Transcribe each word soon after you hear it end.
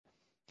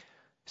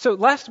So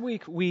last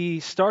week we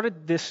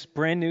started this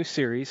brand new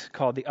series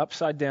called The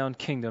Upside Down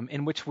Kingdom,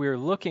 in which we're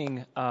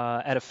looking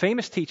at a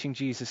famous teaching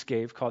Jesus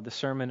gave called the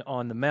Sermon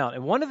on the Mount.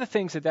 And one of the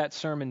things that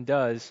sermon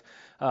does,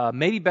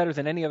 maybe better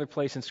than any other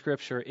place in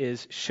Scripture,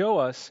 is show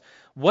us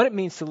what it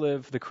means to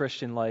live the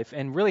Christian life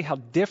and really how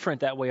different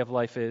that way of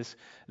life is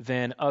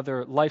than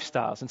other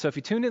lifestyles. And so if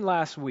you tuned in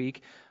last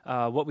week,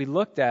 what we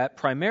looked at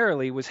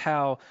primarily was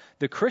how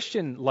the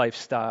Christian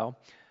lifestyle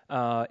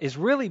is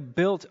really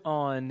built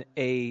on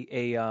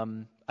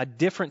a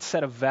different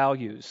set of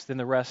values than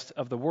the rest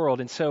of the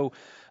world. And so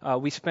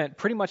we spent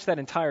pretty much that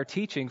entire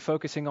teaching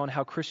focusing on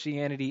how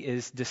Christianity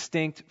is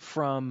distinct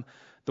from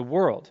the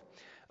world,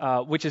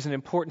 which is an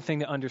important thing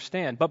to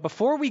understand. But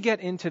before we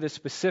get into the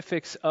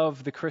specifics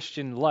of the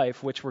Christian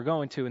life, which we're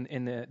going to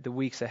in the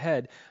weeks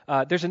ahead,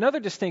 there's another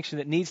distinction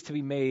that needs to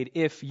be made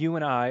if you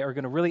and I are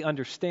going to really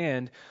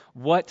understand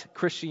what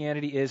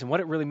Christianity is and what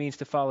it really means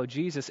to follow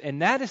Jesus.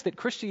 And that is that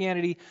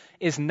Christianity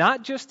is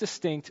not just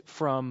distinct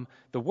from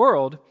the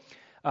world,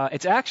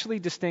 it's actually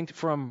distinct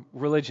from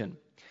religion.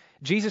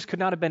 Jesus could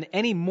not have been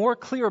any more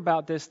clear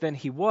about this than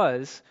he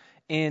was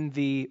in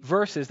the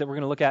verses that we're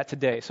going to look at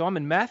today. So I'm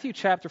in Matthew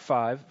chapter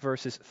 5,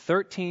 verses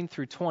 13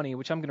 through 20,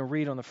 which I'm going to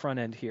read on the front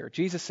end here.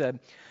 Jesus said,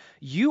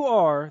 "You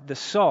are the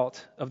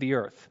salt of the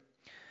earth.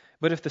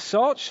 But if the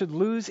salt should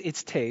lose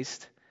its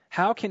taste,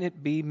 how can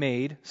it be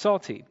made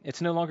salty? It's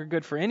no longer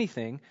good for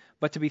anything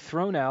but to be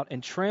thrown out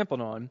and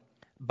trampled on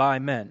by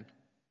men.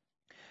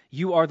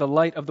 You are the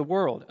light of the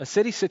world. A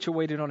city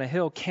situated on a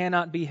hill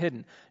cannot be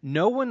hidden.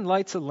 No one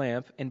lights a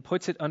lamp and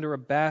puts it under a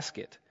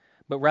basket,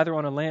 but rather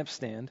on a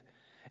lampstand,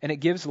 and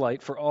it gives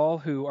light for all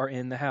who are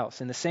in the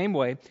house. In the same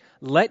way,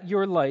 let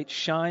your light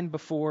shine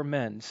before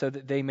men, so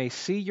that they may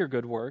see your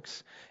good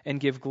works and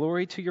give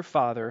glory to your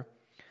Father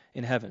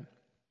in heaven.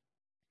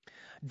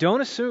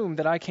 Don't assume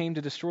that I came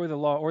to destroy the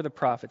law or the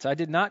prophets. I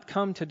did not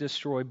come to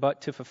destroy,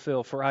 but to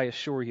fulfill, for I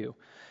assure you,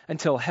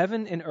 until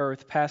heaven and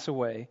earth pass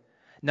away,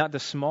 not the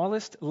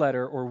smallest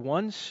letter or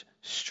one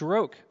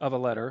stroke of a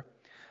letter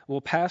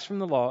will pass from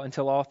the law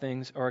until all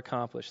things are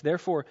accomplished.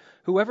 Therefore,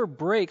 whoever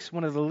breaks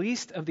one of the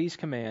least of these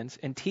commands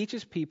and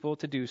teaches people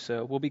to do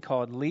so will be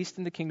called least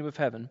in the kingdom of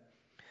heaven.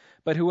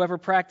 But whoever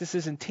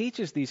practices and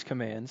teaches these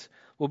commands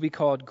will be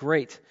called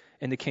great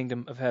in the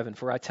kingdom of heaven.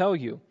 For I tell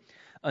you,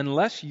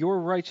 unless your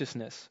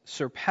righteousness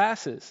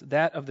surpasses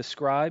that of the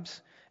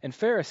scribes and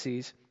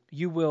Pharisees,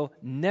 you will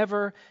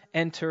never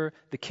enter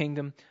the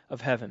kingdom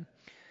of heaven."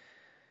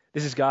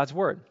 This is God's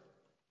word.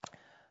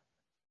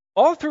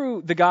 All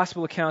through the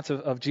gospel accounts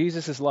of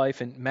Jesus'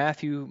 life in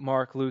Matthew,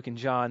 Mark, Luke, and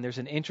John, there's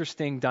an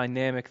interesting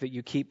dynamic that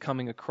you keep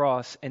coming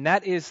across, and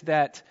that is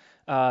that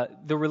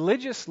the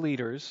religious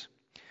leaders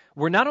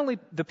were not only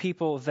the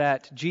people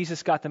that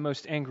Jesus got the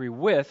most angry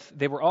with,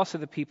 they were also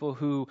the people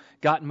who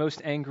got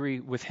most angry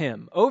with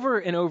him. Over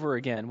and over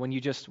again, when you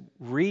just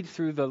read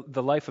through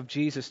the life of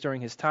Jesus during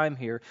his time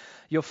here,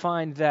 you'll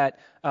find that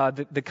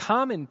the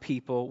common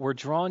people were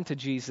drawn to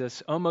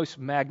Jesus almost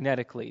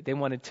magnetically. They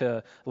wanted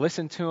to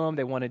listen to him,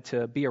 they wanted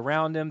to be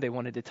around him, they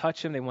wanted to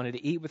touch him, they wanted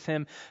to eat with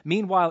him.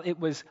 Meanwhile, it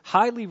was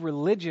highly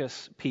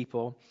religious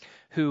people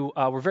who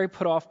were very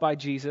put off by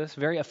Jesus,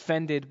 very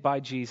offended by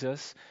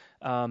Jesus,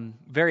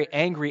 very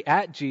angry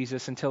at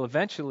Jesus, until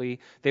eventually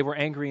they were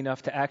angry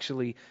enough to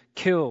actually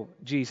kill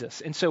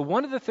Jesus. And so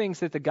one of the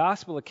things that the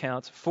gospel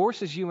accounts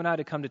forces you and I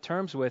to come to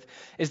terms with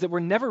is that we're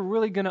never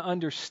really going to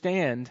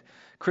understand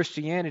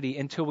Christianity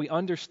until we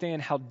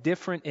understand how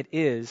different it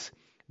is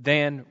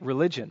than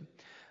religion.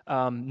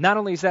 Not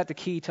only is that the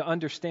key to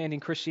understanding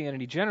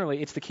Christianity generally,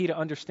 it's the key to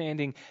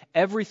understanding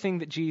everything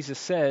that Jesus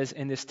says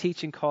in this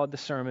teaching called the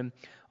Sermon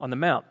on the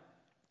Mount.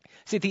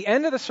 See, at the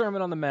end of the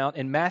Sermon on the Mount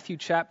in Matthew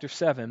chapter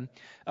 7,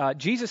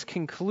 Jesus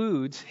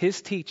concludes his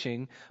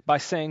teaching by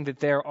saying that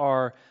there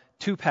are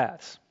two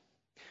paths.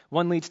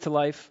 One leads to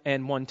life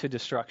and one to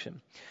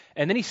destruction.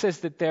 And then he says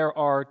that there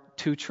are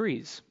two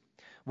trees.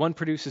 One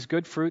produces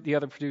good fruit, the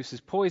other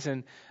produces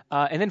poison.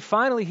 And then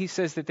finally he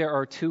says that there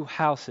are two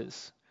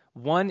houses.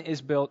 One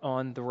is built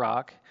on the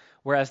rock,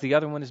 whereas the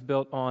other one is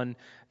built on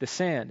the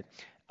sand.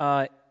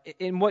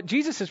 And what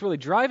Jesus is really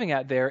driving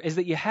at there is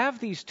that you have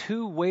these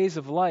two ways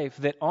of life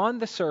that on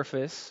the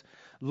surface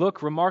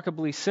look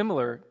remarkably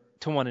similar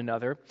to one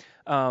another.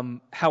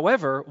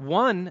 However,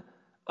 one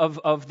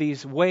of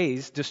these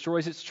ways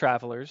destroys its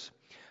travelers.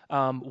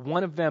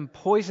 One of them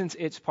poisons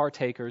its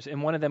partakers,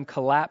 and one of them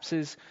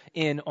collapses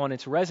in on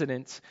its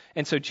residents.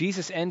 And so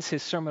Jesus ends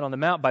his Sermon on the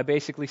Mount by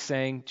basically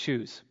saying,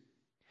 choose.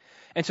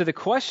 And so the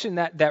question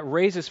that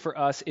raises for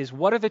us is,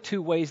 what are the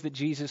two ways that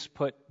Jesus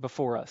put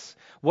before us?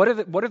 What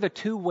are the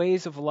two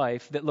ways of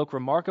life that look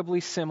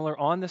remarkably similar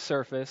on the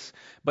surface,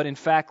 but in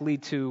fact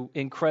lead to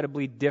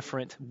incredibly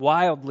different,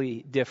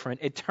 wildly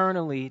different,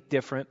 eternally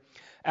different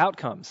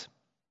outcomes?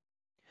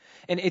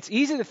 And it's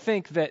easy to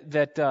think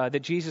that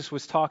Jesus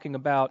was talking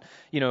about,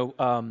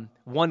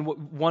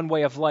 one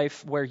way of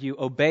life where you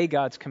obey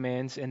God's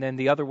commands, and then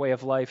the other way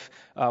of life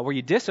where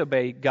you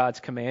disobey God's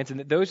commands, and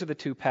that those are the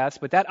two paths.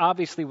 But that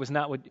obviously was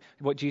not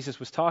what Jesus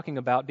was talking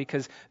about,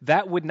 because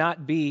that would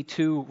not be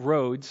two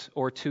roads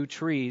or two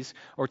trees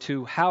or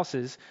two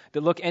houses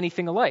that look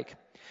anything alike.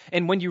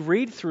 And when you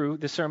read through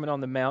the Sermon on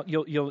the Mount,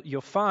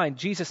 you'll find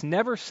Jesus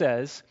never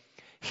says,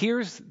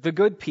 here's the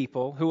good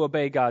people who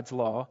obey God's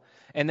law,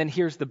 and then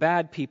here's the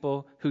bad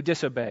people who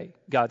disobey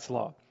God's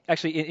law.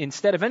 Actually,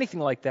 instead of anything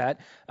like that,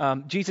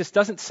 Jesus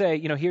doesn't say,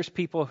 here's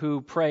people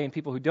who pray and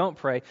people who don't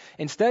pray.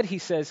 Instead, he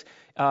says,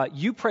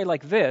 you pray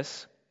like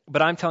this,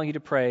 but I'm telling you to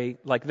pray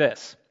like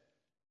this.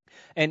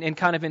 And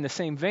kind of in the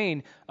same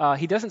vein,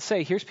 he doesn't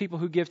say, here's people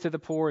who give to the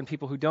poor and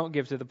people who don't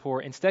give to the poor.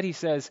 Instead, he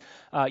says,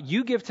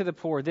 you give to the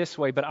poor this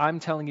way, but I'm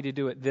telling you to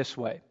do it this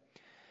way.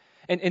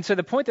 And so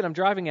the point that I'm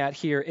driving at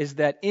here is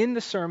that in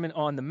the Sermon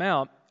on the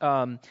Mount,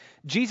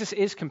 Jesus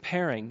is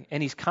comparing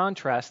and he's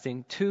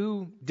contrasting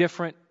two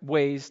different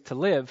ways to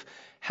live.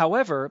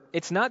 However,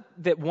 it's not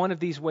that one of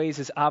these ways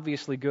is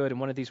obviously good and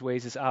one of these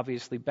ways is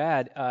obviously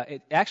bad.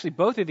 Actually,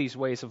 both of these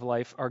ways of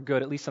life are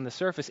good, at least on the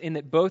surface, in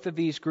that both of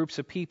these groups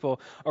of people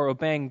are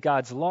obeying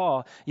God's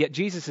law, yet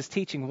Jesus is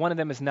teaching one of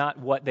them is not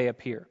what they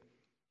appear.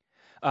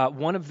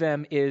 One of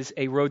them is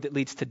a road that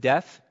leads to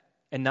death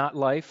and not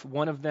life.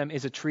 One of them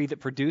is a tree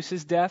that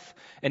produces death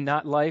and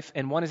not life.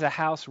 And one is a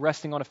house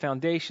resting on a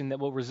foundation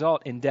that will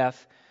result in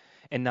death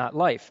and not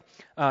life.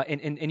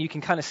 And you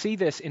can kind of see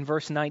this in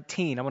verse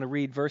 19. I want to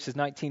read verses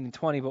 19 and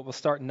 20, but we'll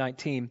start in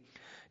 19.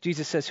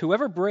 Jesus says,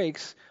 whoever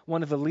breaks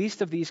one of the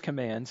least of these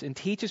commands and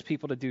teaches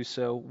people to do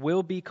so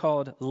will be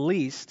called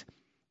least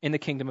in the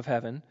kingdom of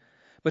heaven.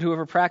 But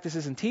whoever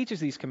practices and teaches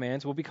these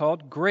commands will be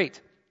called great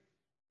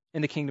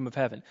in the kingdom of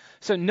heaven.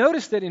 So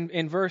notice that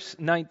in verse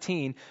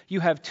 19, you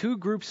have two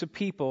groups of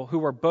people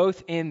who are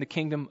both in the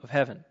kingdom of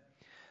heaven.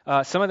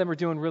 Some of them are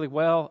doing really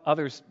well,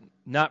 others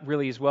not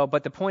really as well,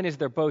 but the point is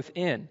they're both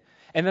in.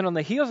 And then on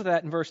the heels of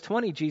that, in verse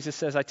 20, Jesus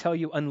says, I tell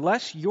you,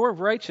 unless your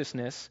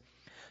righteousness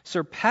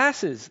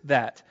surpasses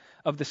that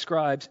of the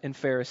scribes and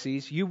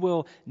Pharisees, you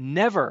will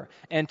never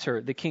enter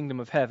the kingdom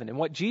of heaven. And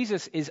what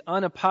Jesus is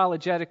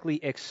unapologetically,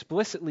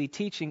 explicitly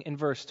teaching in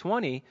verse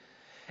 20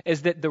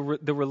 is that the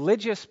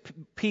religious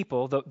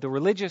people, the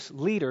religious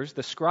leaders,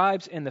 the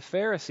scribes and the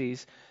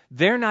Pharisees,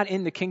 they're not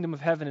in the kingdom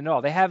of heaven at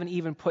all. They haven't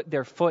even put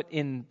their foot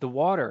in the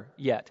water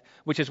yet,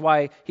 which is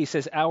why he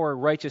says our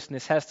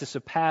righteousness has to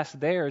surpass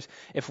theirs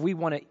if we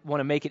want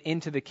to make it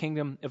into the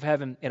kingdom of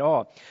heaven at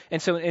all.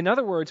 And so, in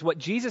other words, what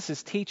Jesus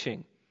is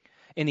teaching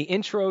in the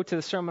intro to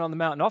the Sermon on the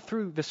Mount and all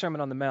through the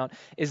Sermon on the Mount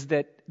is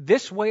that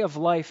this way of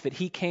life that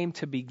he came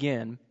to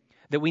begin,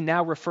 that we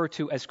now refer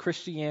to as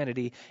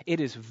Christianity, it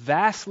is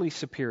vastly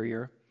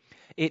superior,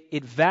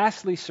 it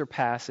vastly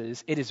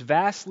surpasses, it is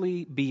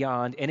vastly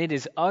beyond, and it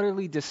is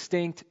utterly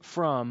distinct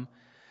from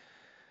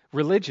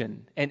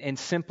religion and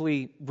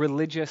simply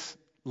religious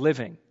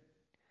living.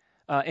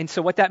 And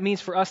so what that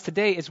means for us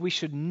today is we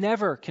should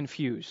never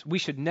confuse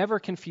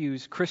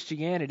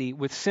Christianity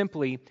with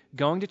simply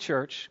going to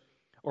church,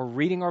 or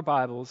reading our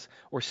Bibles,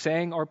 or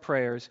saying our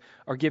prayers,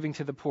 or giving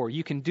to the poor.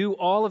 You can do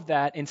all of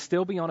that and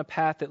still be on a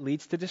path that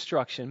leads to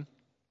destruction,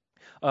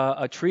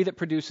 a tree that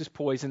produces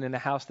poison, and a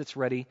house that's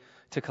ready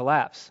to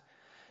collapse.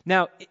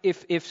 Now,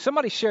 if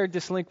somebody shared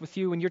this link with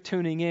you and you're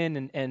tuning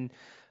in and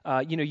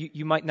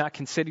you might not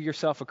consider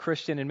yourself a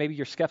Christian and maybe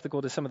you're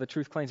skeptical to some of the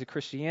truth claims of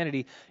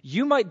Christianity,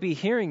 you might be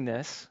hearing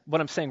this,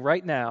 what I'm saying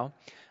right now,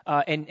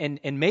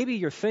 and maybe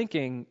you're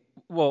thinking,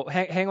 well,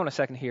 hang on a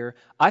second here.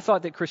 I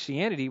thought that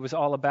Christianity was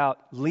all about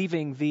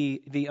leaving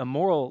the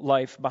immoral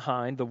life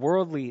behind, the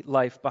worldly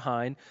life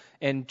behind,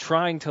 and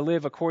trying to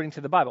live according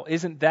to the Bible.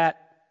 Isn't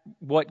that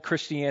what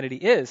Christianity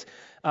is?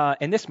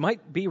 And this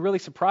might be really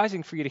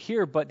surprising for you to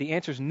hear, but the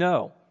answer is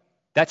no.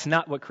 That's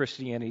not what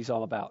Christianity is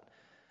all about.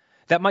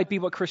 That might be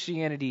what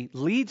Christianity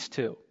leads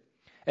to.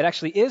 It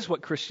actually is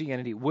what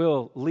Christianity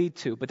will lead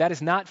to, but that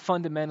is not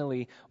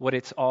fundamentally what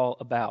it's all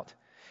about.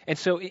 And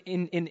so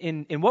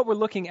in what we're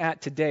looking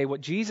at today,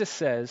 what Jesus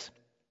says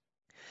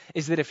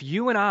is that if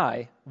you and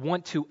I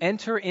want to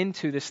enter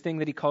into this thing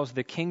that he calls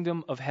the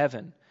kingdom of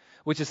heaven,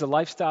 which is a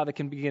lifestyle that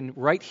can begin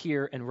right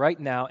here and right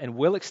now and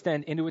will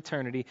extend into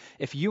eternity,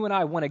 if you and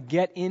I want to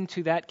get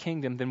into that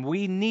kingdom, then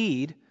we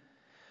need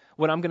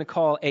what I'm going to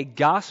call a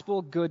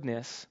gospel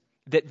goodness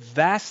that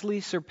vastly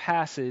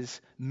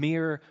surpasses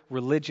mere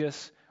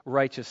religious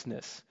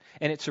righteousness.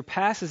 And it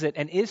surpasses it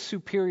and is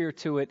superior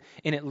to it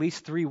in at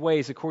least three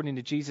ways, according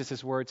to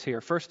Jesus' words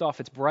here. First off,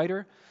 it's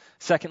brighter.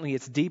 Secondly,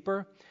 it's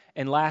deeper.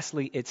 And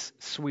lastly, it's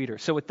sweeter.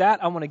 So with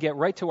that, I want to get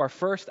right to our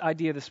first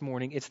idea this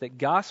morning. It's that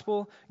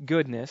gospel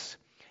goodness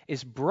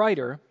is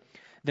brighter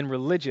than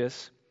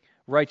religious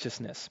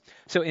righteousness.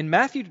 So in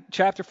Matthew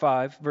chapter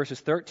 5, verses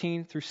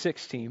 13 through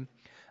 16,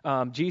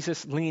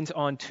 Jesus leans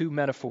on two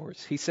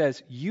metaphors. He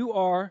says, you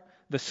are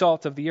the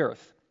salt of the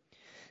earth.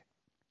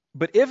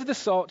 But if the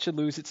salt should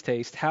lose its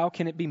taste, how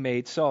can it be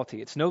made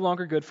salty? It's no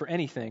longer good for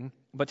anything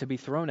but to be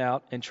thrown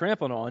out and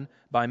trampled on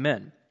by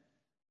men.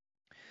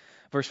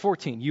 Verse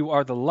 14, you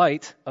are the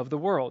light of the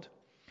world.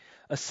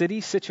 A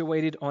city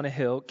situated on a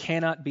hill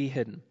cannot be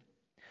hidden.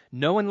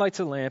 No one lights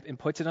a lamp and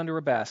puts it under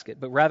a basket,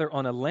 but rather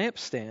on a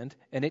lampstand,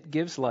 and it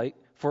gives light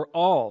for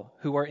all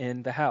who are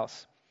in the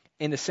house.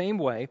 In the same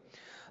way,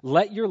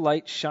 let your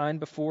light shine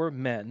before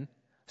men,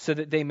 so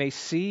that they may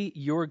see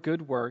your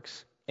good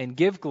works and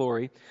give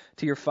glory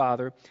to your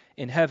Father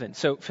in heaven.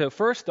 So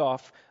first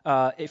off,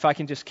 if I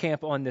can just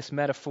camp on this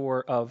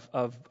metaphor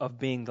of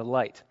being the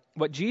light.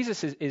 What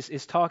Jesus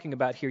is talking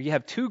about here, you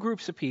have two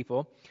groups of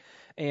people,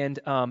 and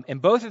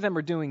both of them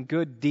are doing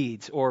good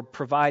deeds or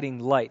providing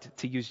light,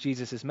 to use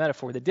Jesus'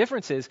 metaphor. The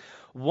difference is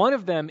one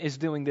of them is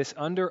doing this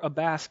under a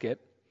basket,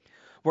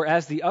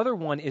 whereas the other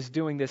one is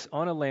doing this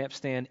on a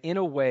lampstand in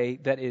a way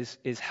that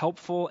is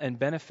helpful and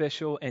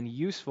beneficial and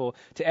useful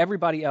to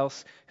everybody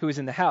else who is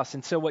in the house.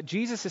 And so what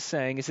Jesus is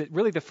saying is that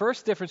really the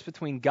first difference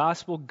between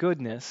gospel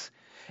goodness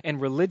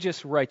and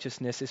religious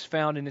righteousness is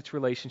found in its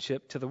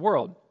relationship to the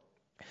world.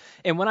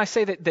 And when I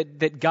say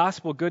that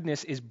gospel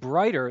goodness is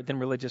brighter than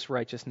religious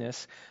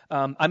righteousness,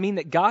 I mean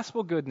that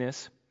gospel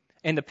goodness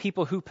and the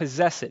people who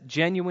possess it,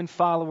 genuine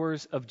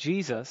followers of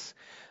Jesus,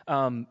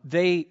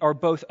 they are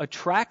both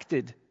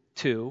attracted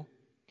to,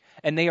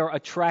 and they are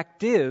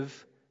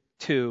attractive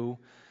to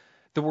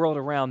the world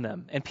around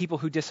them and people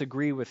who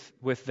disagree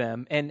with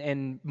them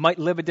and might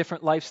live a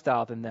different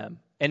lifestyle than them.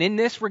 And in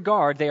this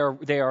regard, they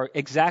are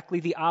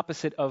exactly the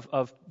opposite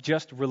of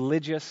just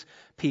religious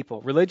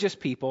people. Religious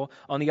people,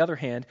 on the other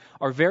hand,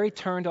 are very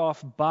turned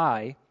off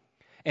by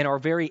and are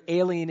very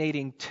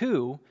alienating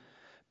to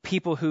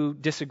people who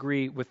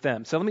disagree with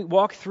them. So let me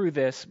walk through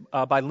this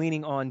by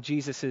leaning on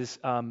Jesus'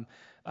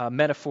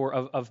 metaphor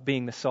of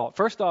being the salt.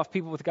 First off,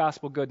 people with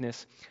gospel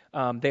goodness,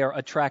 they are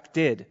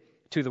attracted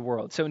to the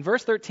world. So in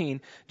verse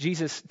 13,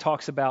 Jesus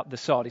talks about the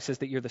salt. He says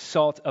that you're the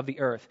salt of the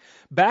earth.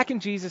 Back in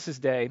Jesus'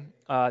 day,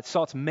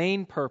 salt's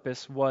main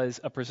purpose was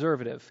a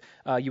preservative.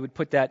 You would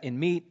put that in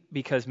meat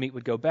because meat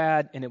would go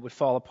bad and it would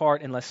fall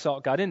apart unless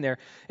salt got in there.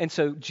 And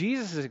so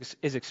Jesus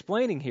is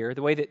explaining here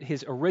the way that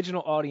his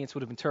original audience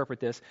would have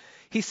interpreted this.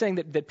 He's saying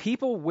that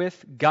people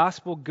with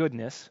gospel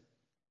goodness,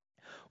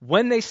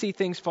 when they see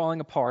things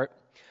falling apart,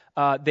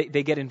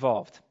 they get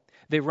involved.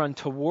 They run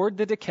toward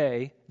the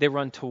decay, they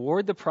run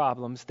toward the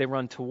problems, they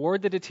run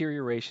toward the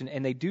deterioration,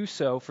 and they do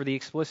so for the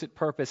explicit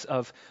purpose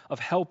of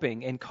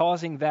helping and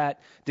causing that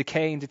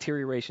decay and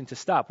deterioration to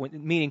stop.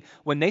 Meaning,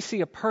 when they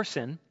see a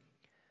person,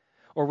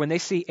 or when they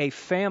see a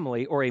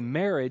family, or a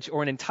marriage,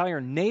 or an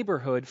entire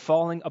neighborhood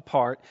falling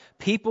apart,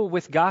 people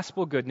with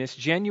gospel goodness,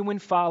 genuine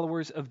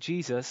followers of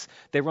Jesus,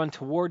 they run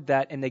toward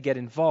that and they get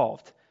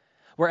involved.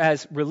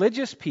 Whereas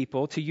religious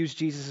people, to use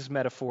Jesus'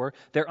 metaphor,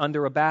 they're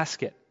under a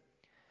basket.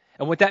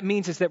 And what that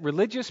means is that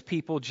religious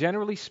people,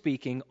 generally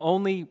speaking,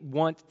 only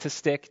want to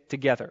stick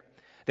together.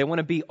 They want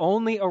to be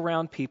only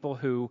around people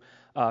who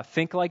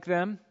think like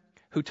them,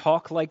 who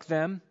talk like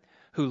them,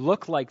 who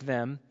look like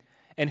them,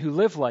 and who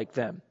live like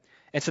them.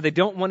 And so they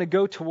don't want to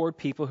go toward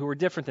people who are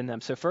different than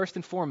them. So first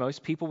and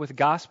foremost, people with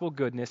gospel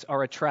goodness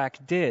are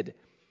attracted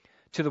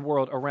to the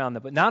world around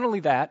them. But not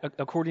only that,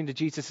 according to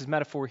Jesus'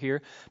 metaphor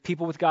here,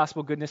 people with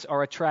gospel goodness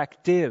are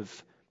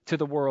attractive to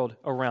the world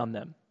around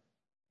them.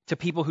 To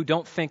people who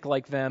don't think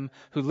like them,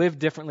 who live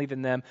differently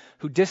than them,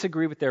 who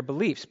disagree with their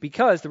beliefs.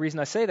 Because, the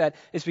reason I say that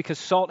is because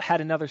salt had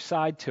another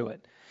side to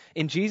it.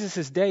 In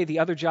Jesus' day, the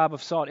other job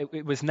of salt,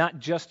 it was not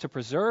just to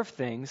preserve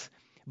things,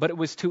 but it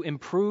was to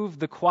improve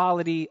the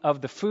quality of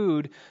the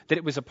food that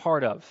it was a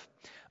part of.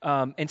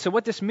 And so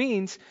what this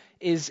means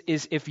is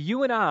if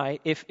you and I,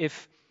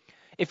 if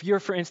you're,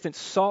 for instance,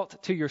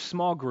 salt to your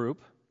small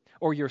group,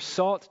 or you're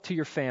salt to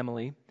your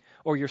family,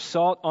 or you're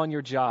salt on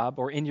your job,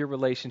 or in your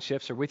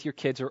relationships, or with your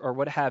kids, or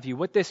what have you,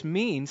 what this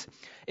means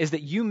is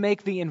that you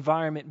make the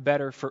environment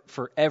better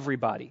for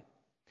everybody.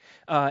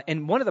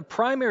 And one of the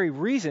primary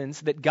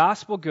reasons that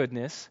gospel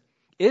goodness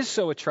is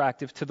so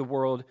attractive to the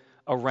world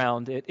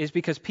around it is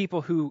because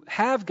people who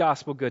have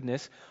gospel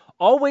goodness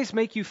always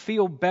make you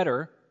feel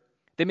better.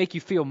 They make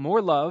you feel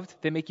more loved.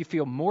 They make you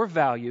feel more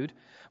valued,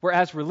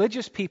 whereas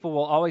religious people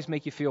will always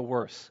make you feel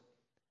worse.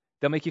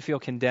 They'll make you feel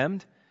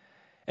condemned.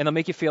 And they'll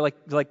make you feel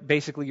like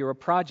basically you're a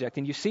project.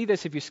 And you see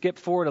this if you skip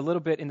forward a little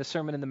bit in the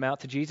Sermon on the Mount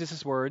to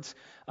Jesus' words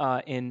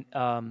in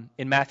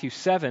Matthew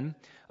 7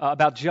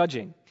 about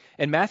judging.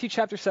 In Matthew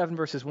chapter 7,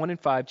 verses 1 and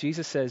 5,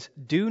 Jesus says,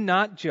 "Do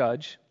not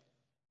judge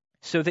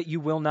so that you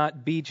will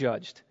not be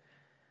judged."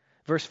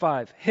 Verse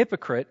 5,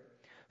 "Hypocrite,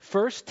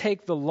 first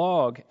take the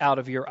log out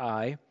of your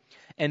eye,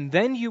 and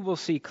then you will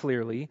see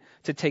clearly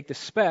to take the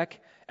speck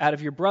out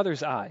of your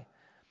brother's eye."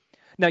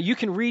 Now, you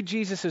can read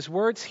Jesus'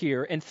 words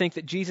here and think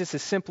that Jesus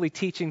is simply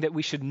teaching that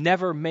we should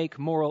never make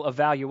moral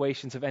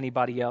evaluations of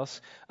anybody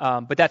else,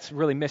 but that's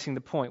really missing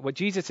the point. What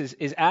Jesus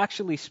is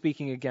actually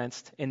speaking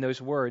against in those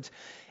words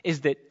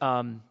is that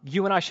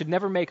you and I should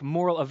never make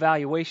moral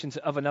evaluations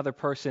of another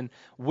person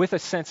with a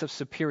sense of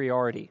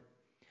superiority.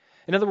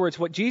 In other words,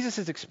 what Jesus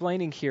is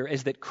explaining here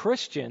is that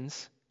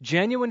Christians,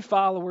 genuine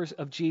followers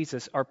of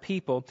Jesus, are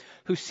people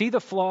who see the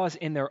flaws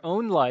in their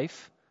own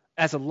life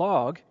as a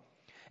log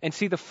and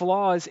see the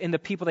flaws in the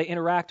people they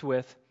interact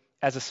with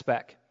as a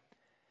speck.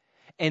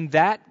 And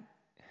that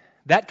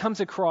comes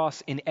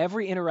across in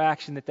every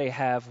interaction that they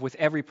have with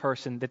every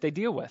person that they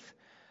deal with.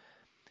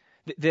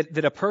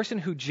 That a person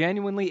who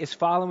genuinely is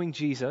following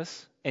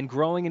Jesus and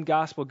growing in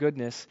gospel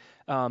goodness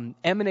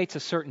emanates a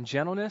certain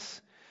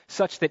gentleness,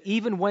 such that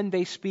even when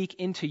they speak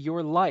into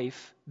your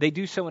life, they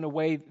do so in a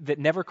way that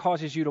never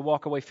causes you to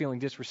walk away feeling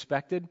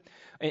disrespected,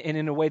 and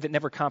in a way that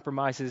never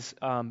compromises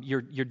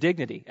your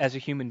dignity as a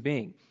human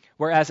being.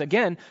 Whereas,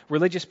 again,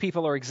 religious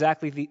people are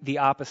exactly the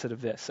opposite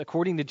of this.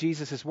 According to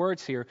Jesus'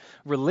 words here,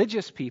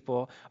 religious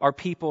people are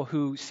people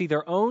who see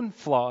their own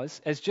flaws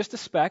as just a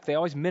speck. They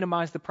always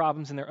minimize the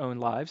problems in their own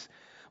lives,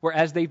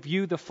 whereas they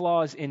view the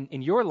flaws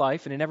in your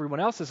life and in everyone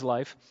else's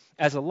life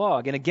as a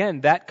log. And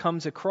again, that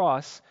comes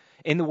across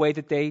in the way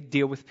that they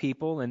deal with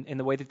people and in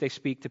the way that they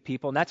speak to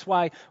people. And that's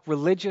why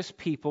religious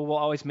people will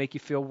always make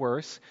you feel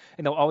worse,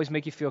 and they'll always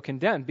make you feel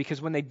condemned,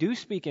 because when they do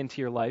speak into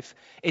your life,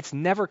 it's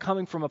never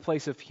coming from a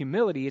place of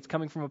humility, it's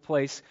coming from a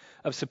place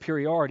of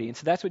superiority. And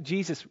so that's what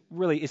Jesus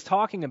really is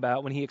talking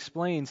about when he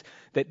explains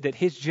that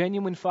his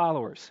genuine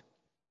followers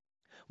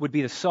would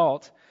be the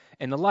salt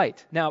and the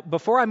light. Now,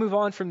 before I move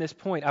on from this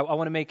point, I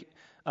want to make...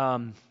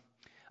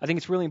 I think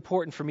it's really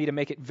important for me to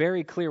make it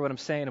very clear what I'm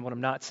saying and what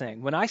I'm not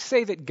saying. When I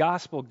say that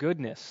gospel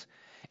goodness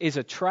is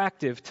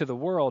attractive to the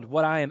world,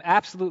 what I am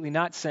absolutely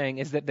not saying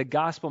is that the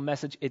gospel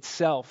message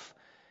itself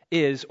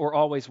is or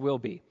always will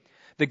be.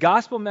 The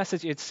gospel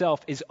message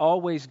itself is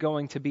always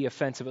going to be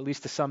offensive, at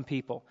least to some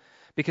people,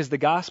 because the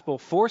gospel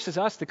forces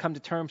us to come to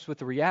terms with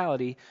the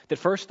reality that,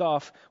 first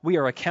off, we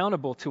are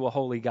accountable to a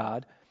holy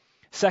God.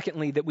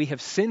 Secondly, that we have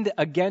sinned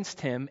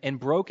against him and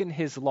broken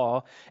his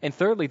law. And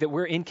thirdly, that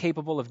we're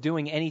incapable of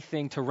doing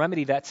anything to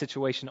remedy that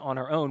situation on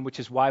our own, which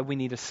is why we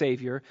need a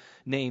Savior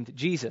named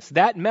Jesus.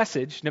 That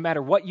message, no matter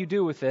what you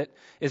do with it,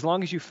 as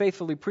long as you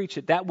faithfully preach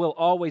it, that will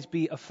always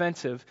be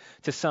offensive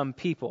to some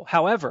people.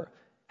 However,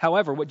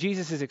 what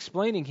Jesus is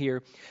explaining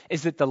here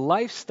is that the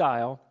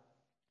lifestyle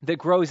that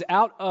grows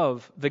out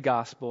of the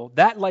gospel,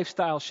 that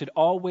lifestyle should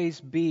always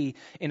be,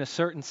 in a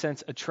certain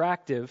sense,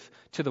 attractive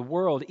to the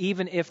world,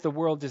 even if the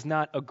world does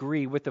not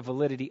agree with the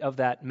validity of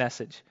that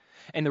message.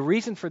 And the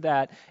reason for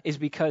that is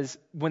because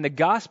when the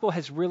gospel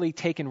has really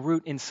taken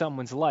root in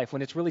someone's life,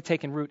 when it's really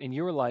taken root in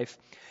your life,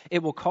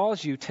 it will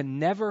cause you to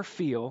never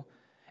feel,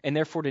 and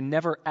therefore to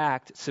never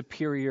act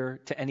superior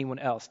to anyone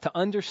else. To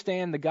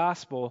understand the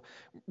gospel,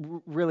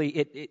 really,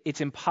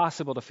 it's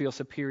impossible to feel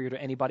superior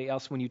to anybody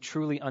else when you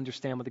truly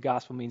understand what the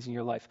gospel means in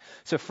your life.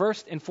 So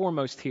first and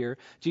foremost here,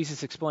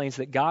 Jesus explains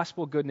that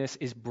gospel goodness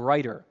is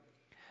brighter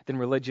than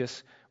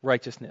religious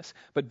righteousness.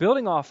 But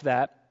building off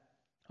that,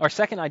 our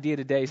second idea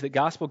today is that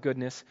gospel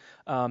goodness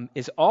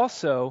is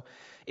also,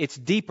 it's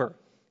deeper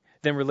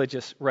than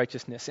religious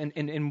righteousness.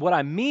 And what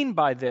I mean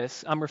by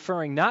this, I'm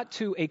referring not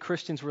to a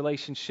Christian's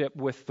relationship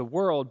with the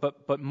world,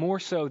 but more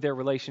so their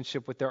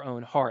relationship with their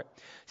own heart.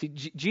 See,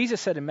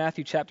 Jesus said in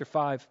Matthew chapter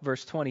 5,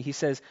 verse 20, he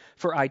says,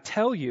 "For I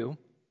tell you,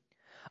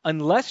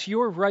 unless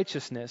your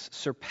righteousness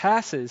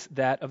surpasses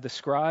that of the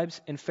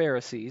scribes and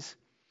Pharisees,"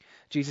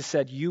 Jesus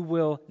said, "you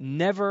will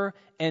never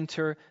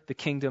enter the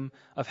kingdom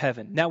of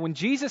heaven." Now, when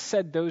Jesus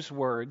said those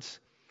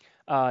words,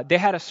 they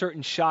had a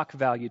certain shock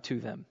value to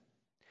them.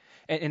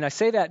 And I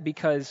say that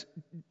because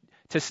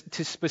to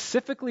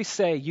specifically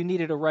say you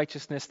needed a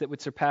righteousness that would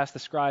surpass the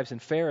scribes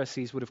and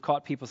Pharisees would have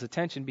caught people's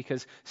attention,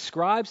 because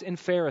scribes and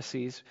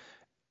Pharisees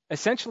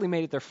essentially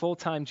made it their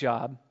full-time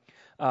job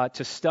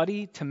to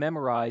study, to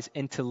memorize,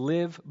 and to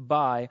live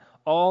by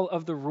all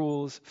of the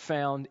rules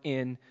found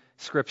in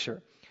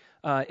Scripture.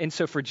 And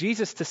so for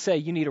Jesus to say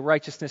you need a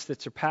righteousness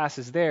that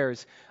surpasses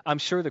theirs, I'm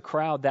sure the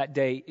crowd that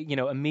day,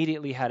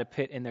 immediately had a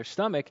pit in their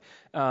stomach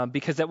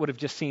because that would have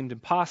just seemed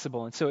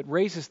impossible. And so it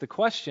raises the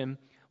question,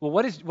 well,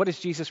 what does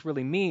Jesus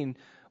really mean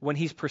when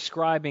he's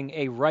prescribing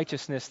a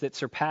righteousness that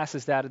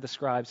surpasses that of the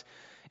scribes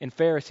and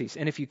Pharisees?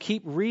 And if you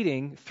keep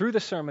reading through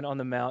the Sermon on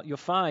the Mount, you'll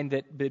find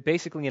that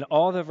basically in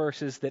all the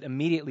verses that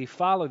immediately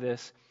follow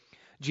this,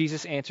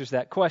 Jesus answers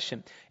that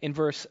question. In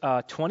verse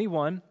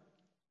 21,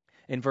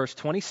 in verse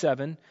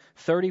 27,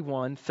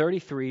 31,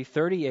 33,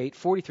 38,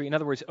 43, in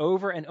other words,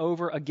 over and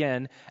over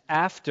again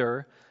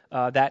after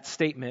that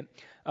statement,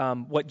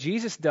 what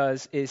Jesus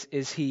does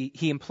is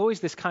he employs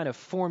this kind of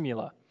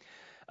formula.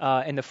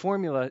 And the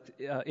formula,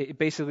 it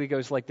basically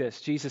goes like this.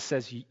 Jesus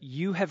says,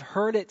 "You have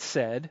heard it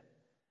said,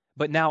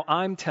 but now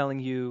I'm telling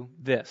you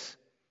this."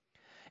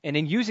 And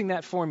in using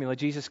that formula,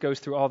 Jesus goes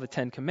through all the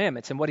 10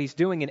 commandments. And what he's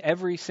doing in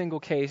every single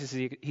case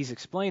is he's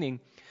explaining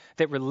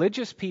that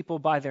religious people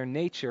by their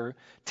nature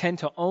tend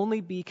to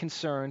only be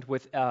concerned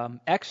with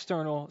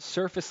external,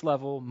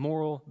 surface-level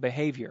moral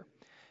behavior.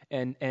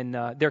 And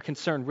their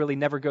concern really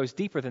never goes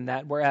deeper than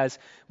that, whereas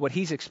what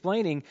he's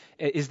explaining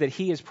is that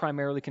he is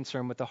primarily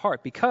concerned with the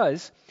heart,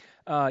 because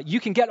you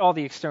can get all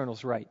the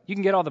externals right. You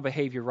can get all the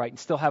behavior right and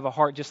still have a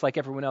heart just like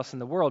everyone else in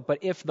the world. But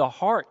if the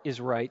heart is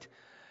right,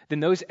 then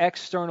those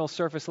external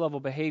surface-level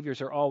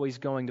behaviors are always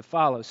going to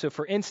follow. So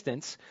for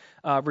instance,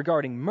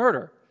 regarding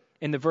murder,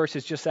 in the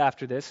verses just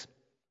after this,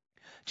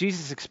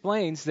 Jesus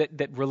explains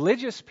that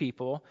religious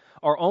people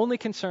are only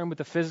concerned with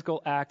the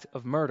physical act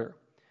of murder.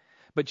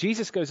 But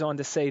Jesus goes on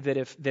to say that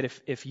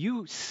if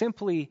you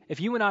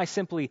and I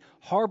simply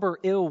harbor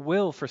ill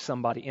will for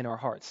somebody in our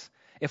hearts,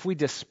 if we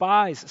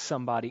despise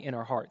somebody in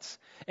our hearts,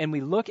 and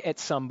we look at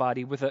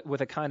somebody with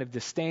a kind of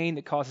disdain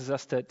that causes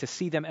us to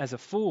see them as a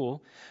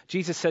fool,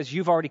 Jesus says,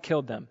 you've already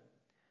killed them.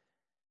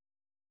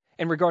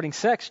 And regarding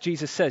sex,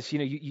 Jesus says,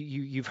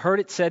 you've heard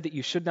it said that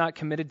you should not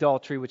commit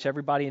adultery, which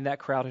everybody in that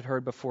crowd had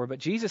heard before. But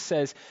Jesus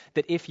says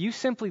that if you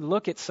simply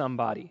look at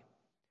somebody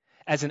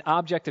as an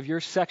object of your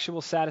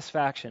sexual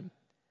satisfaction,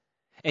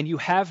 and you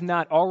have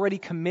not already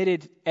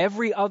committed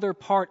every other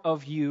part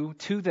of you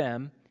to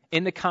them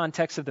in the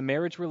context of the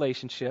marriage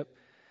relationship,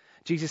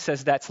 Jesus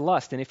says that's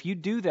lust. And if you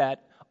do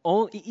that,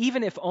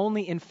 even if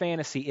only in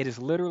fantasy, it is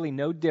literally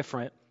no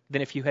different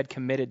than if you had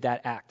committed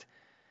that act.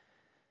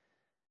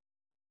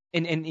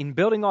 And in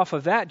building off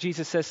of that,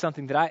 Jesus says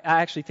something that I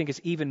actually think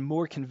is even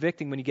more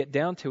convicting when you get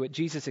down to it.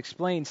 Jesus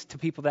explains to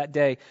people that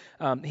day,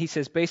 he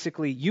says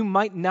basically, you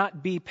might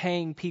not be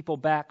paying people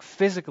back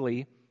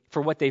physically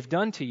for what they've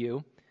done to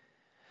you,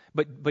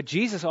 but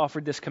Jesus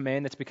offered this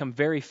command that's become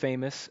very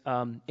famous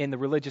in the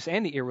religious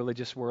and the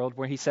irreligious world,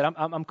 where he said,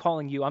 I'm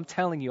calling you, I'm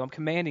telling you, I'm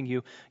commanding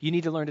you, you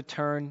need to learn to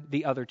turn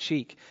the other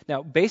cheek.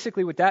 Now,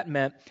 basically what that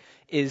meant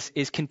is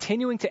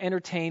continuing to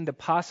entertain the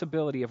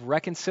possibility of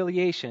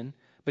reconciliation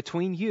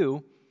between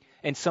you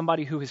and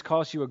somebody who has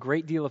caused you a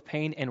great deal of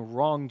pain and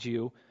wronged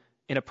you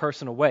in a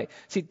personal way.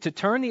 See, to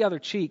turn the other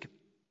cheek,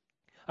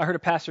 I heard a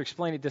pastor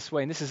explain it this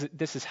way, and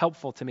this is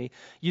helpful to me.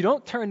 You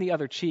don't turn the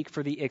other cheek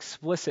for the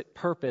explicit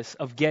purpose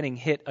of getting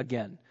hit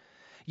again.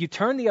 You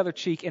turn the other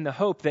cheek in the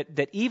hope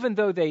that even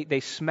though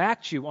they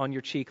smacked you on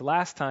your cheek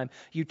last time,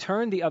 you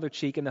turn the other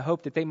cheek in the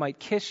hope that they might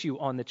kiss you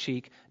on the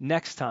cheek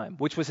next time,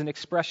 which was an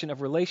expression of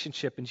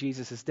relationship in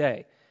Jesus'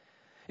 day.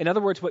 In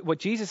other words, what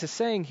Jesus is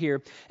saying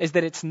here is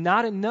that it's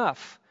not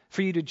enough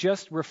for you to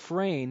just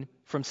refrain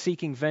from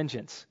seeking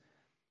vengeance.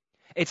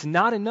 It's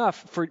not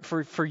enough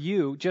for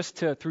you just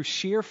to, through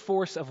sheer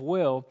force of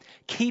will,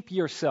 keep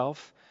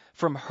yourself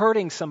from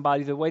hurting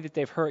somebody the way that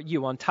they've hurt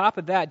you. On top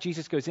of that,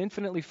 Jesus goes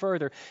infinitely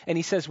further, and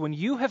he says, when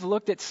you have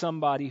looked at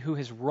somebody who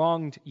has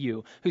wronged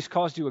you, who's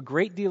caused you a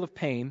great deal of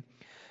pain,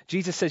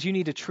 Jesus says you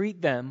need to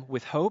treat them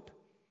with hope,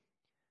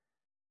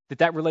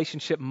 that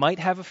relationship might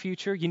have a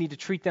future. You need to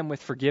treat them with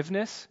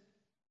forgiveness.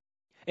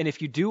 And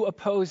if you do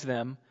oppose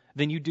them,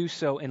 then you do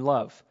so in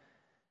love.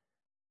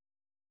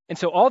 And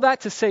so all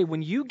that to say,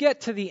 when you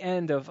get to the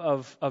end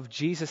of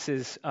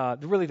Jesus's,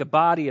 really the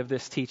body of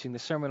this teaching, the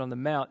Sermon on the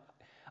Mount,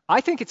 I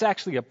think it's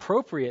actually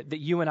appropriate that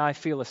you and I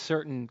feel a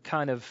certain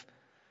kind of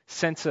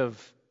sense of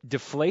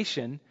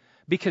deflation,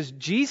 because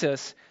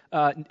Jesus,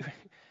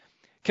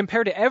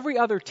 compared to every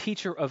other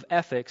teacher of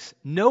ethics,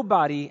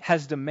 nobody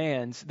has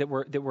demands that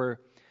were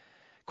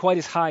quite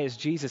as high as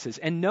Jesus's.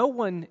 And no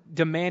one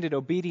demanded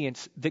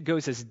obedience that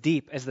goes as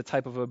deep as the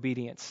type of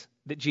obedience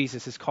that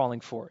Jesus is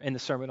calling for in the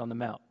Sermon on the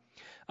Mount.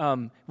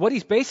 What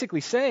he's basically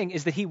saying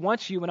is that he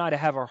wants you and I to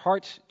have our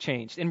hearts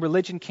changed, and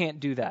religion can't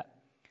do that.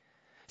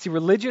 See,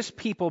 religious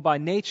people by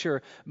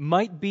nature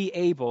might be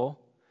able,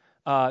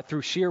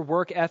 through sheer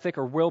work ethic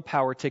or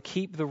willpower, to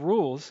keep the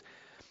rules,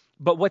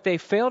 but what they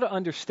fail to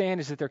understand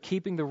is that they're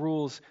keeping the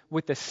rules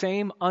with the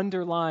same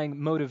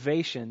underlying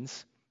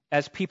motivations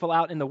as people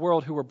out in the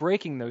world who are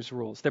breaking those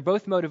rules. They're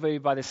both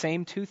motivated by the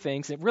same two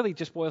things. It really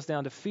just boils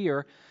down to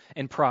fear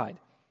and pride.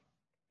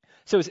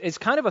 So it's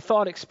kind of a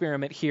thought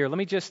experiment here. Let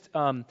me just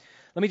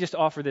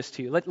offer this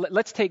to you.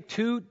 Let's take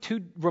two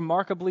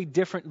remarkably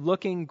different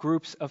looking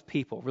groups of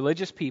people: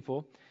 religious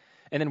people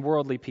and then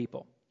worldly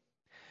people.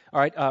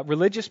 All right,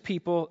 religious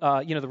people.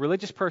 The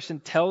religious person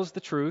tells the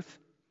truth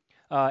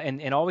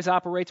and always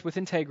operates with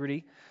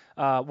integrity,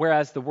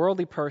 whereas the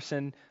worldly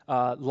person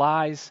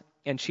lies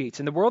and cheats.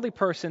 And the worldly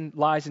person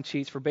lies and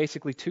cheats for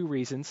basically two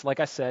reasons. Like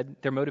I said,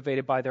 they're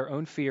motivated by their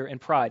own fear and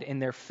pride. In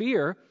their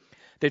fear,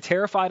 they're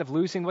terrified of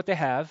losing what they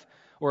have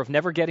or of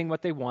never getting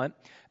what they want.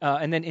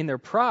 And then in their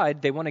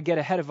pride, they want to get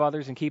ahead of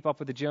others and keep up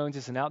with the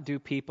Joneses and outdo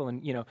people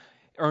and,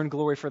 earn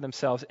glory for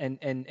themselves,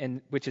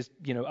 and which is,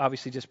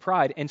 obviously just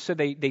pride. And so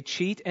they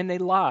cheat and they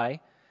lie,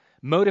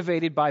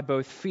 motivated by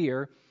both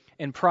fear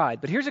and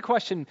pride. But here's a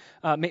question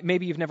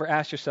maybe you've never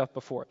asked yourself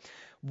before.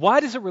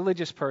 Why does a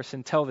religious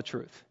person tell the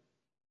truth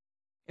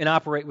and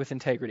operate with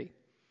integrity?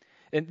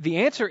 And the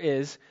answer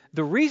is,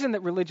 the reason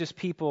that religious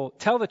people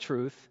tell the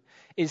truth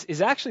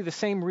is actually the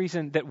same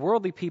reason that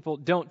worldly people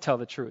don't tell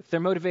the truth. They're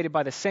motivated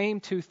by the same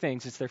two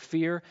things. It's their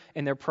fear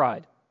and their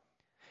pride.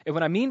 And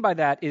what I mean by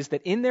that is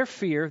that in their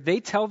fear, they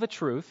tell the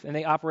truth and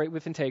they operate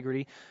with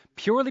integrity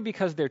purely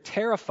because they're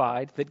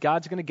terrified that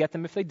God's going to get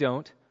them if they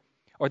don't,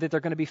 or that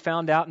they're going to be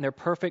found out and their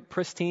perfect,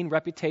 pristine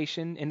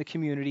reputation in the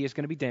community is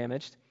going to be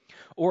damaged.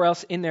 Or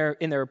else in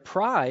their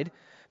pride,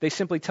 they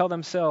simply tell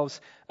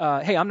themselves,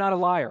 hey, I'm not a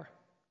liar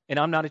and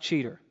I'm not a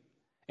cheater.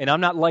 And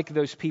I'm not like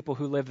those people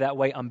who live that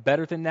way. I'm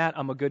better than that.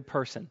 I'm a good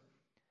person.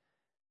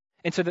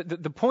 And so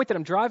the point that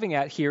I'm driving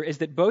at here is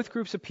that both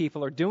groups of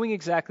people are doing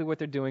exactly what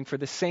they're doing for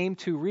the same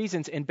two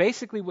reasons. And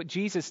basically what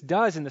Jesus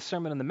does in the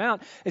Sermon on the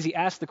Mount is he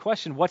asks the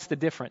question, what's the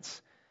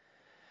difference?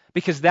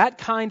 Because that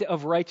kind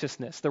of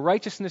righteousness, the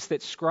righteousness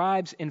that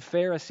scribes and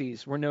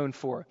Pharisees were known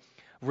for,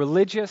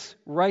 religious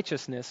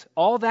righteousness,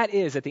 all that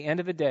is at the end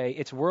of the day,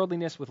 it's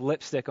worldliness with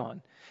lipstick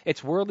on.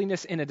 It's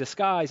worldliness in a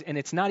disguise, and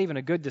it's not even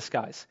a good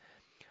disguise.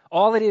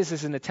 All it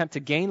is an attempt to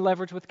gain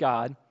leverage with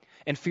God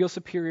and feel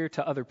superior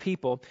to other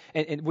people,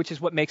 and which is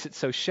what makes it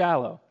so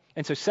shallow.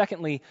 And so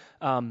secondly,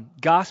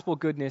 gospel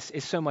goodness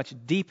is so much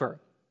deeper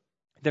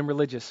than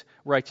religious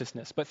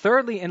righteousness. But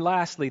thirdly and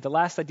lastly, the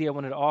last idea I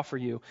wanted to offer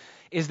you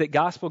is that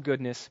gospel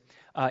goodness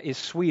is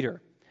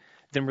sweeter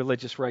than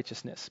religious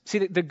righteousness. See,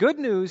 the good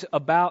news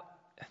about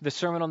the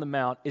Sermon on the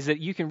Mount is that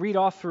you can read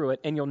all through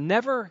it and you'll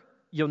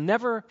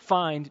never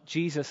find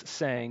Jesus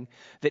saying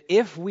that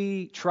if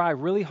we try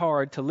really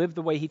hard to live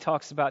the way he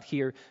talks about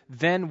here,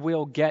 then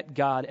we'll get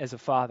God as a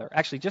father.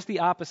 Actually, just the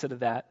opposite of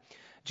that.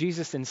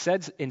 Jesus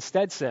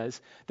instead says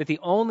that the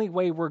only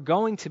way we're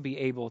going to be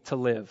able to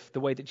live the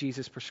way that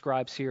Jesus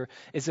prescribes here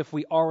is if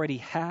we already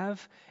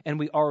have and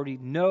we already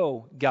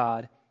know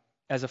God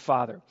as a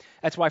father.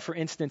 That's why, for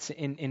instance,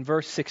 in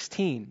verse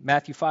 16,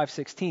 Matthew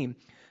 5:16,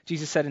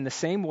 Jesus said, in the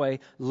same way,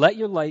 let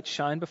your light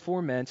shine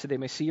before men so they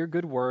may see your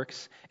good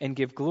works and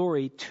give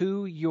glory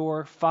to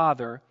your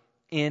Father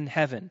in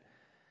heaven.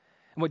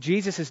 And what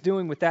Jesus is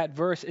doing with that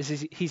verse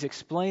is he's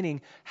explaining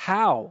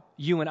how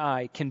you and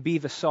I can be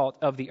the salt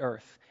of the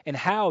earth, and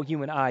how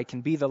you and I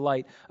can be the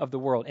light of the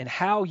world, and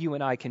how you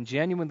and I can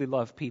genuinely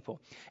love people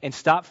and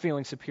stop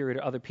feeling superior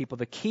to other people.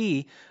 The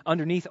key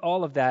underneath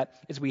all of that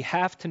is we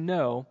have to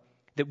know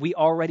that we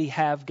already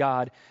have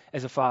God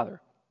as a father.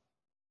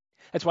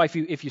 That's why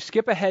if you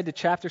skip ahead to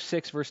chapter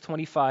 6, verse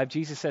 25,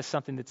 Jesus says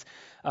something that's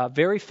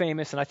very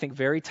famous and I think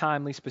very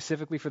timely,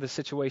 specifically for the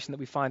situation that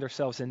we find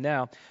ourselves in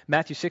now.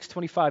 Matthew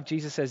 6:25,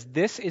 Jesus says,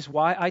 this is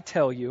why I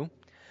tell you,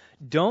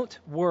 don't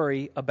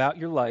worry about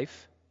your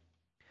life,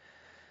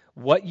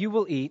 what you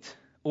will eat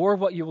or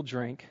what you will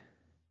drink,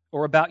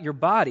 or about your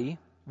body,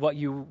 what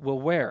you will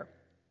wear.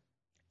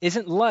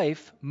 Isn't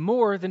life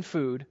more than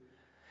food,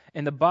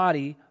 and the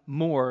body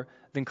more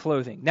than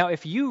clothing? Now,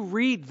 if you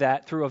read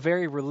that through a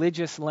very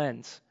religious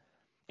lens,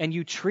 and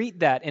you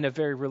treat that in a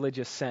very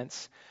religious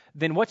sense,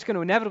 then what's going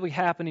to inevitably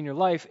happen in your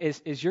life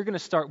is you're going to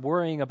start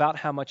worrying about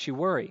how much you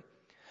worry.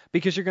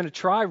 Because you're going to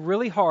try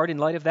really hard in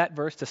light of that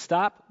verse to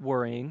stop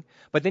worrying,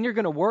 but then you're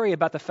going to worry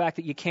about the fact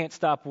that you can't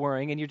stop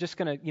worrying, and you're just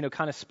going to,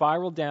 kind of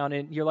spiral down,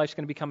 and your life's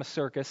going to become a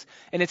circus,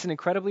 and it's an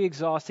incredibly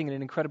exhausting and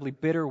an incredibly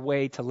bitter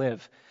way to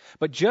live.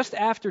 But just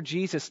after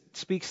Jesus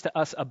speaks to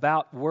us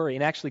about worry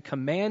and actually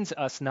commands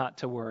us not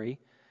to worry,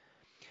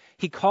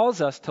 he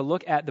calls us to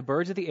look at the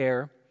birds of the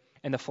air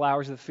and the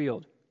flowers of the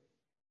field.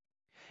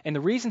 And the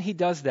reason he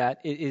does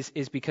that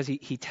is because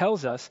he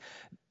tells us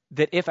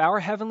that if our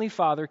Heavenly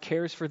Father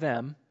cares for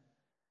them,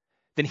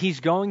 then he's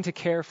going to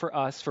care for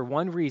us for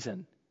one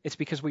reason. It's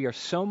because we are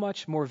so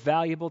much more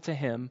valuable to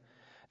him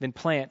than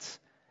plants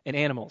and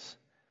animals.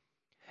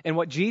 And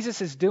what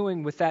Jesus is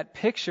doing with that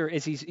picture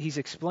is he's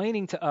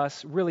explaining to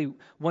us really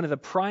one of the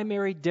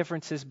primary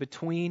differences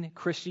between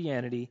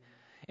Christianity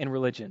and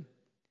religion.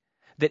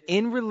 That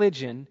in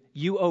religion,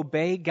 you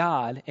obey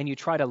God and you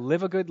try to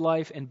live a good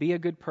life and be a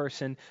good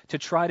person to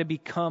try to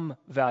become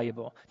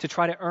valuable, to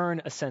try to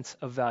earn a sense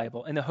of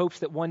valuable, in the hopes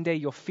that one day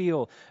you'll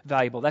feel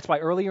valuable. That's why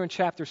earlier in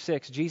chapter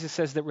 6, Jesus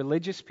says that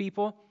religious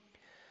people,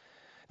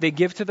 they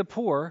give to the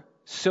poor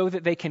so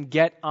that they can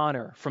get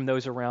honor from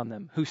those around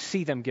them who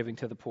see them giving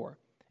to the poor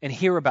and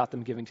hear about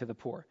them giving to the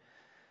poor.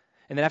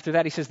 And then after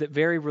that, he says that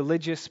very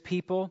religious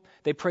people,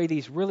 they pray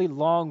these really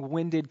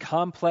long-winded,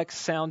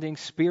 complex-sounding,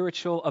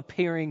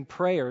 spiritual-appearing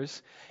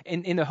prayers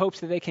in the hopes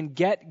that they can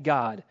get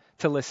God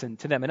to listen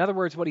to them. In other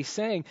words, what he's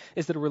saying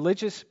is that a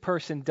religious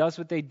person does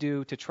what they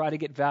do to try to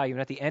get value. And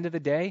at the end of the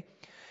day,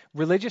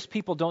 religious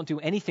people don't do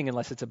anything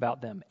unless it's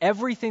about them.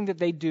 Everything that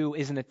they do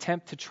is an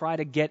attempt to try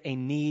to get a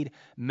need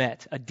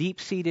met, a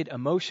deep-seated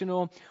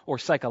emotional or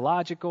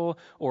psychological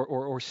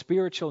or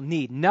spiritual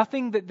need.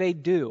 Nothing that they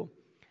do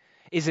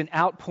is an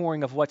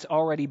outpouring of what's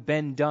already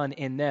been done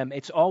in them.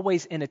 It's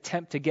always an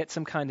attempt to get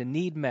some kind of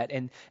need met,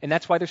 and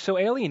that's why they're so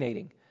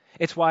alienating.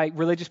 It's why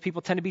religious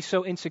people tend to be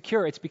so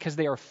insecure. It's because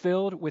they are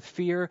filled with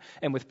fear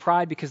and with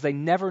pride because they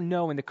never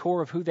know in the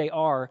core of who they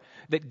are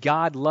that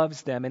God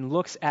loves them and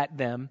looks at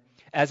them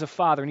as a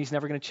father, and he's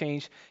never going to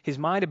change his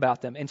mind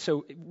about them. And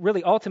so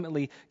really,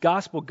 ultimately,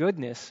 gospel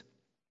goodness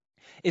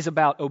is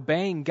about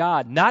obeying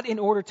God, not in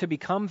order to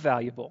become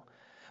valuable,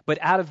 but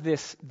out of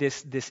this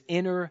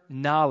inner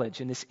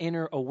knowledge and this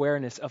inner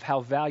awareness of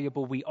how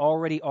valuable we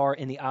already are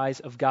in the eyes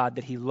of God,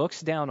 that he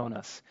looks down on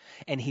us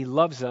and he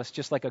loves us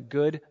just like a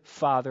good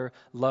father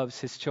loves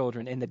his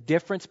children. And the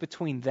difference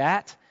between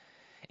that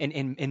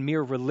and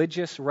mere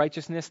religious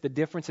righteousness, the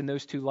difference in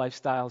those two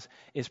lifestyles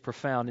is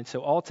profound. And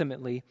so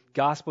ultimately,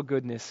 gospel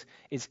goodness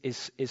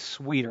is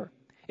sweeter.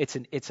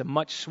 It's a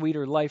much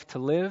sweeter life to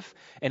live,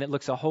 and it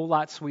looks a whole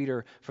lot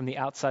sweeter from the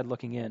outside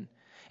looking in.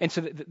 And so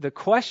the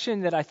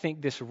question that I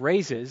think this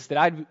raises, that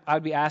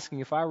I'd be asking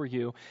if I were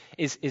you,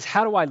 is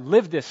how do I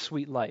live this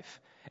sweet life?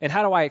 And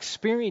how do I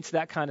experience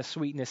that kind of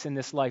sweetness in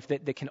this life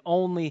that can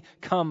only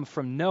come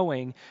from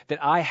knowing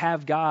that I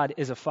have God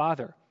as a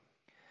Father?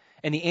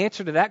 And the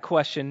answer to that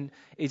question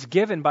is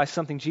given by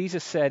something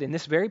Jesus said in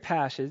this very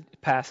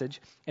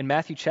passage in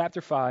Matthew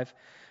chapter 5,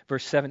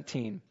 verse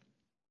 17,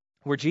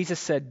 where Jesus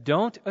said,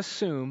 "Don't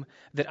assume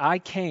that I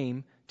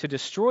came to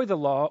destroy the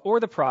law or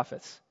the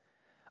prophets.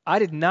 I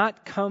did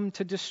not come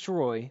to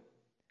destroy,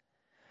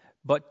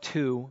 but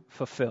to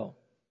fulfill."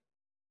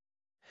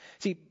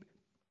 See,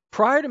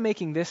 prior to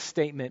making this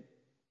statement,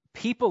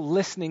 people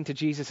listening to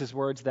Jesus'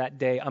 words that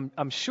day,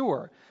 I'm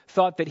sure,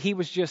 thought that he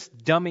was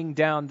just dumbing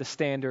down the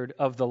standard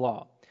of the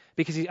law.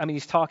 Because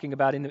he's talking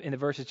about, in the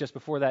verses just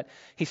before that,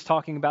 he's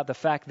talking about the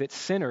fact that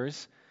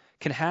sinners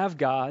can have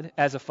God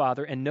as a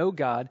Father and know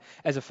God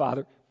as a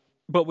Father.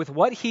 But with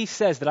what he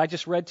says that I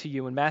just read to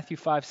you in Matthew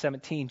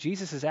 5:17,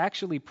 Jesus is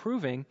actually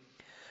proving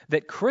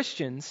that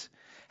Christians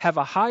have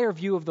a higher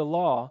view of the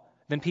law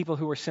than people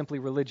who are simply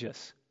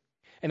religious.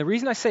 And the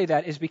reason I say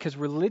that is because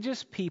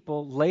religious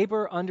people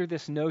labor under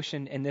this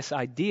notion and this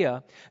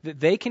idea that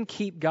they can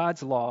keep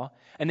God's law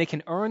and they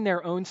can earn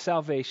their own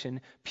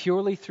salvation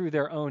purely through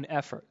their own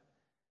effort.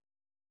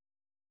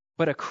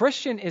 But a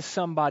Christian is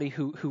somebody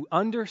who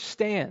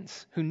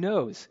understands, who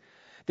knows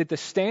that the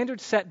standard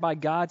set by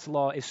God's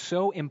law is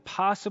so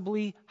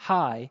impossibly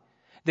high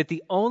that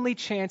the only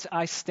chance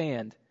I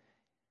stand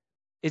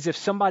is if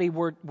somebody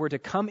were to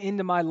come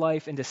into my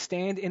life and to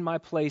stand in my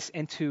place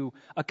and to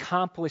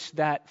accomplish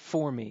that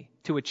for me,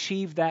 to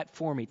achieve that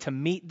for me, to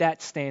meet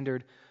that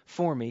standard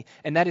for me.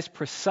 And that is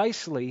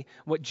precisely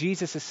what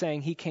Jesus is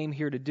saying he came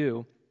here to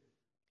do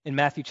in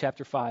Matthew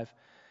chapter 5,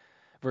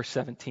 verse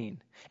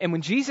 17. And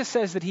when Jesus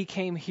says that he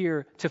came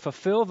here to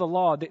fulfill the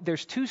law,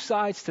 there's two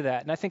sides to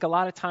that. And I think a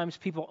lot of times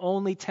people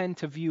only tend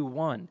to view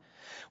one.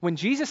 When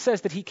Jesus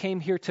says that he came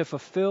here to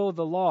fulfill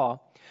the law,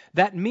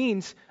 that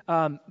means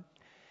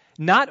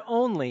not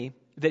only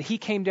that he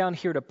came down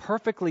here to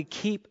perfectly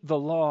keep the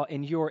law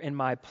in your and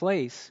my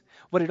place,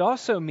 what it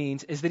also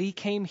means is that he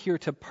came here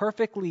to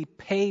perfectly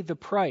pay the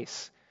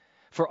price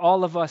for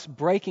all of us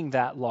breaking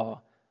that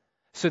law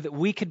so that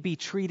we could be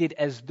treated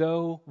as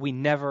though we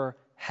never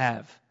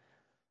have.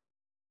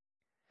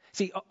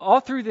 See, all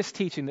through this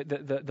teaching,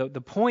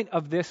 the point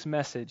of this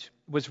message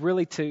was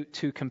really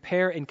to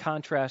compare and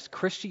contrast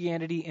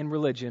Christianity and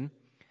religion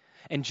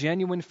and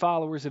genuine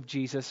followers of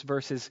Jesus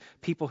versus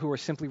people who are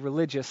simply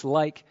religious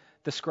like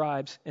the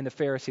scribes and the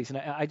Pharisees. And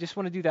I just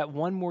want to do that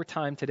one more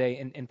time today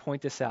and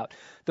point this out.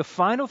 The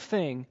final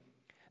thing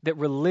that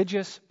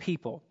religious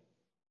people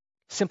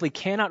simply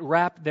cannot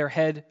wrap their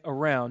head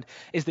around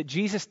is that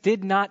Jesus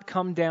did not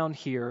come down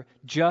here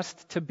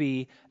just to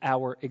be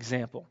our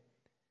example.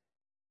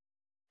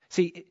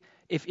 See,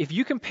 if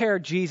you compare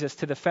Jesus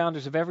to the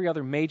founders of every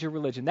other major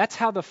religion, that's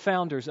how the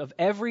founders of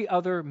every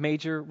other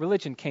major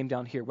religion came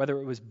down here, whether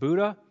it was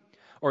Buddha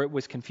or it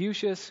was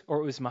Confucius or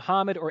it was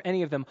Muhammad or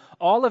any of them.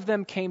 All of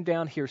them came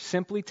down here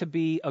simply to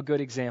be a good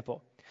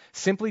example,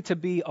 simply to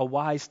be a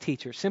wise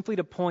teacher, simply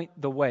to point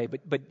the way.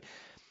 But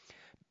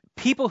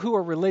people who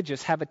are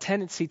religious have a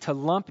tendency to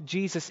lump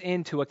Jesus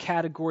into a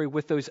category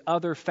with those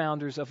other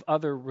founders of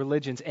other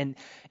religions and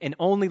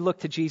only look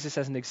to Jesus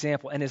as an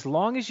example. And as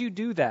long as you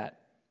do that,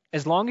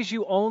 as long as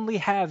you only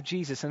have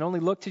Jesus and only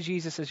look to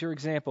Jesus as your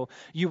example,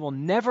 you will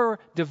never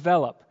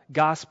develop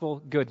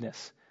gospel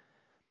goodness.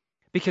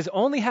 Because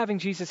only having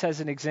Jesus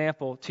as an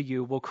example to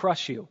you will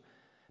crush you.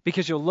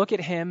 Because you'll look at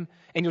him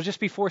and you'll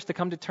just be forced to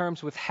come to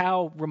terms with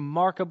how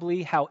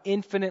remarkably, how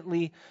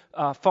infinitely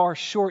far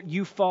short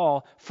you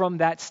fall from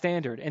that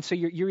standard. And so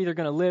you're either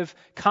going to live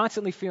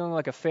constantly feeling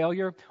like a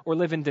failure or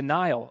live in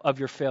denial of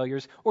your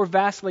failures or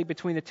vacillate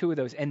between the two of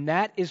those. And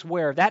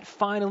that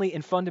finally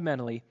and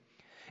fundamentally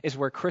is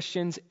where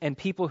Christians and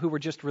people who were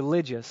just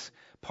religious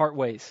part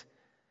ways.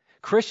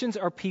 Christians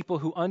are people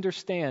who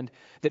understand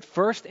that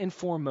first and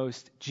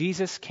foremost,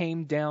 Jesus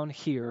came down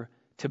here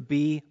to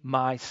be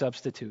my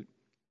substitute.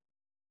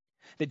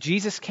 That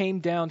Jesus came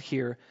down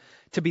here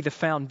to be the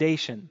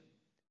foundation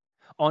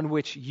on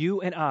which you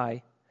and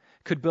I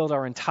could build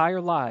our entire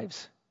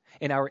lives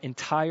and our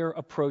entire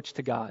approach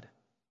to God.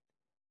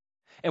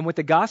 And what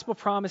the gospel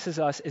promises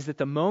us is that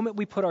the moment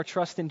we put our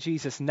trust in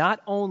Jesus,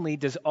 not only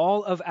does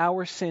all of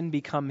our sin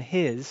become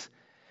his,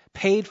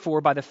 paid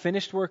for by the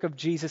finished work of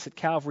Jesus at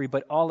Calvary,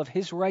 but all of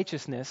his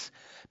righteousness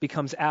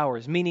becomes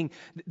ours. Meaning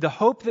the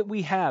hope that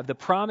we have, the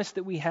promise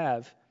that we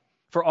have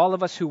for all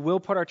of us who will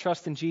put our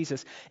trust in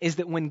Jesus is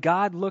that when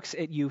God looks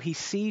at you, he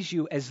sees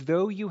you as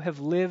though you have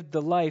lived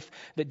the life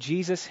that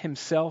Jesus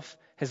himself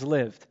has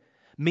lived.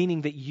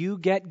 Meaning that you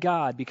get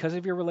God because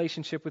of your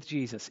relationship with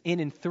Jesus. In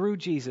and through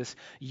Jesus,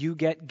 you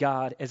get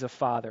God as a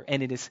Father.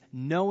 And it is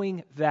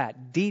knowing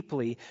that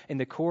deeply in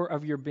the core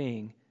of your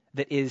being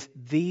that is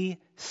the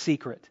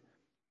secret.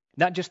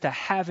 Not just to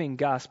having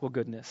gospel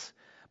goodness,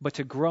 but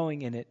to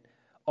growing in it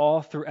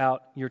all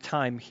throughout your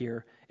time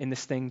here in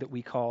this thing that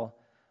we call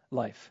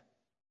life.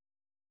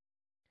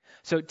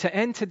 So to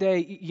end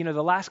today,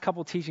 the last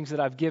couple teachings that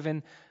I've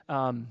given,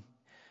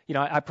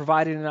 I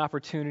provided an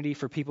opportunity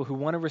for people who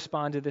want to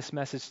respond to this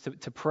message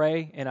to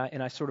pray,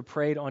 and I sort of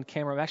prayed on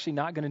camera. I'm actually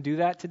not going to do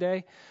that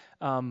today.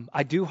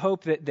 I do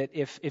hope that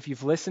if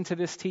you've listened to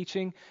this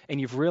teaching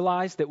and you've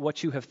realized that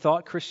what you have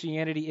thought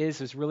Christianity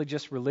is really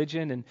just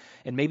religion,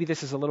 and maybe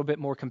this is a little bit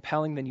more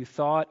compelling than you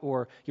thought,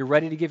 or you're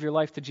ready to give your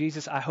life to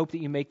Jesus, I hope that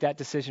you make that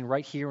decision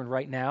right here and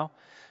right now,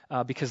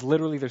 because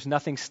literally there's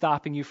nothing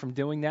stopping you from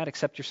doing that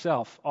except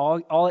yourself.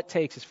 All it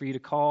takes is for you to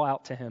call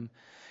out to him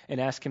and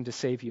ask him to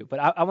save you.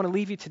 But I want to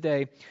leave you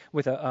today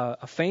with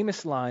a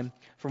famous line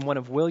from one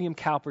of William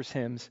Cowper's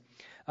hymns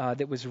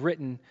that was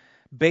written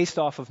based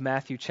off of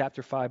Matthew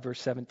chapter 5,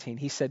 verse 17.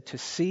 He said, "To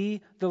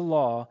see the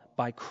law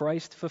by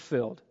Christ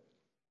fulfilled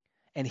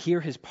and hear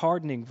his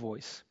pardoning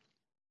voice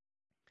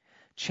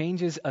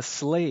changes a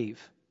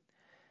slave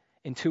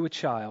into a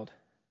child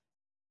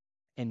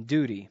and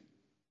duty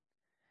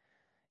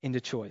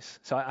into choice."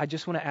 So I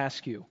just want to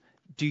ask you,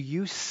 do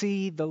you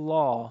see the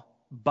law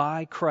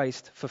by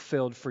Christ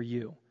fulfilled for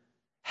you?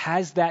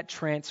 Has that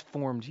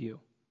transformed you?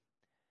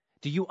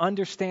 Do you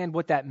understand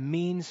what that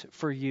means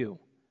for you?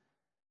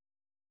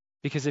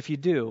 Because if you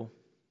do,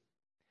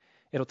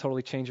 it'll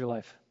totally change your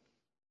life.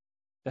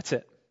 That's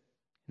it.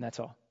 And that's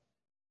all.